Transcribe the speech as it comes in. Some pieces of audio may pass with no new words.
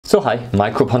So hi,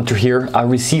 Microbehunter here. I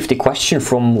received a question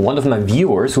from one of my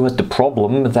viewers who had the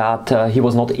problem that he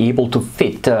was not able to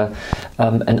fit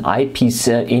an eyepiece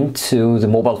into the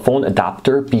mobile phone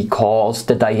adapter because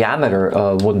the diameter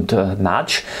wouldn't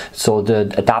match. So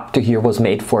the adapter here was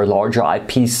made for a larger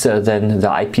eyepiece than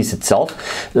the eyepiece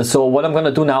itself. So what I'm going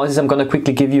to do now is I'm going to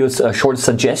quickly give you a short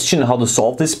suggestion how to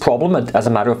solve this problem. As a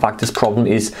matter of fact, this problem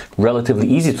is relatively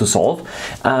easy to solve.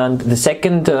 And the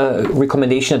second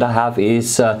recommendation that I have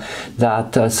is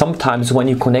that sometimes when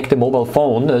you connect a mobile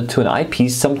phone to an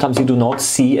eyepiece, sometimes you do not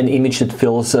see an image that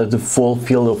fills the full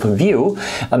field of view,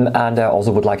 and I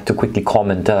also would like to quickly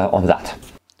comment on that.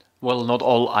 Well, not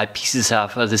all eyepieces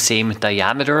have the same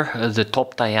diameter. The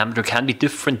top diameter can be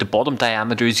different. The bottom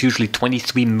diameter is usually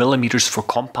 23 millimeters for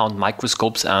compound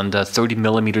microscopes and 30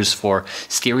 millimeters for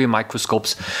stereo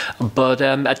microscopes. But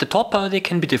at the top they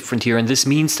can be different here, and this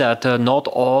means that not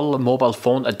all mobile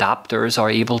phone adapters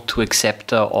are able to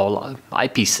accept all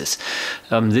eyepieces.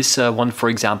 This one, for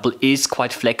example, is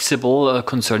quite flexible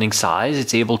concerning size.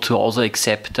 It's able to also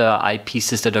accept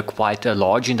eyepieces that are quite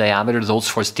large in diameter, those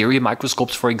for stereo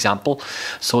microscopes, for example.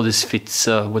 So this fits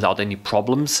without any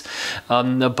problems.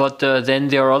 But then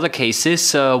there are other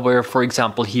cases where, for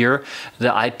example, here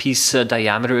the eyepiece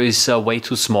diameter is way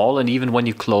too small, and even when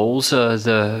you close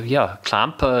the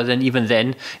clamp, then even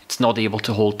then it's not able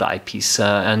to hold the eyepiece.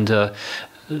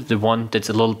 The one that's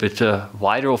a little bit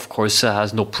wider, of course,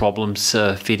 has no problems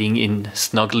fitting in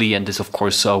snugly, and this, of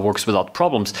course, works without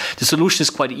problems. The solution is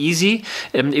quite easy.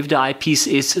 If the eyepiece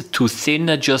is too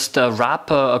thin, just wrap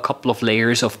a couple of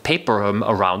layers of paper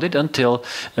around it until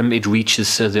it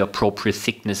reaches the appropriate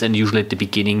thickness. And usually at the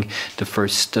beginning, the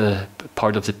first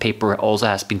part of the paper also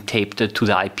has been taped to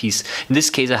the eyepiece. In this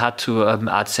case, I had to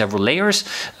add several layers,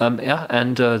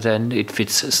 and then it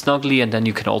fits snugly, and then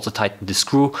you can also tighten the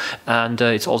screw, and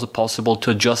it's also possible to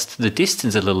adjust the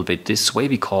distance a little bit this way,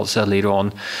 because later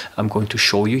on I'm going to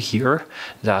show you here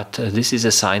that this is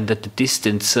a sign that the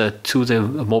distance to the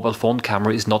mobile phone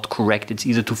camera is not correct. It's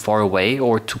either too far away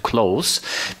or too close,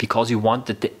 because you want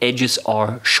that the edges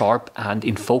are sharp and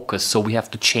in focus. So we have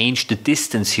to change the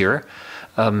distance here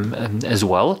as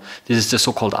well. This is the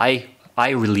so-called eye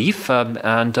relief,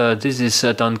 and this is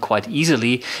done quite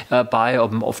easily by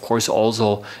of course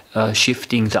also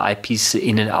shifting the eyepiece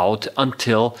in and out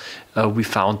until we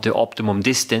found the optimum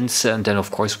distance, and then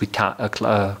of course we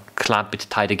clamp it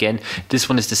tight again. This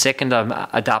one is the second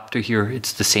adapter here.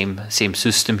 It's the same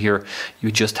system here.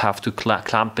 You just have to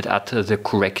clamp it at the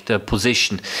correct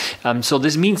position. So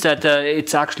this means that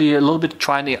it's actually a little bit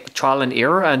trial and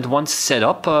error, and once set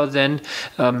up, then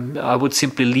I would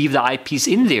simply leave the eyepiece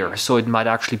in there. So it might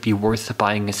actually be worth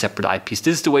buying a separate eyepiece.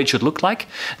 This is the way it should look like.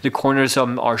 The corners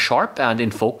are sharp and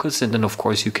in focus, and then of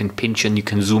course you can pinch and you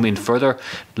can zoom in further,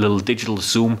 a little digital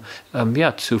zoom,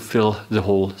 to fill the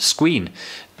whole screen.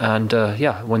 And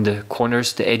when the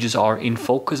corners, the edges are in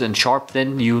focus and sharp,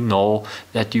 then you know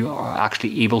that you are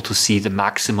actually able to see the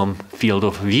maximum field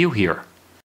of view here.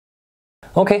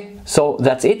 Okay, so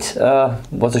that's it.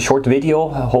 Was a short video.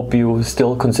 I hope you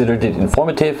still considered it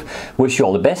informative. Wish you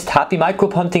all the best. Happy micro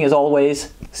hunting as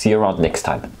always. See you around next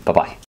time. Bye-bye.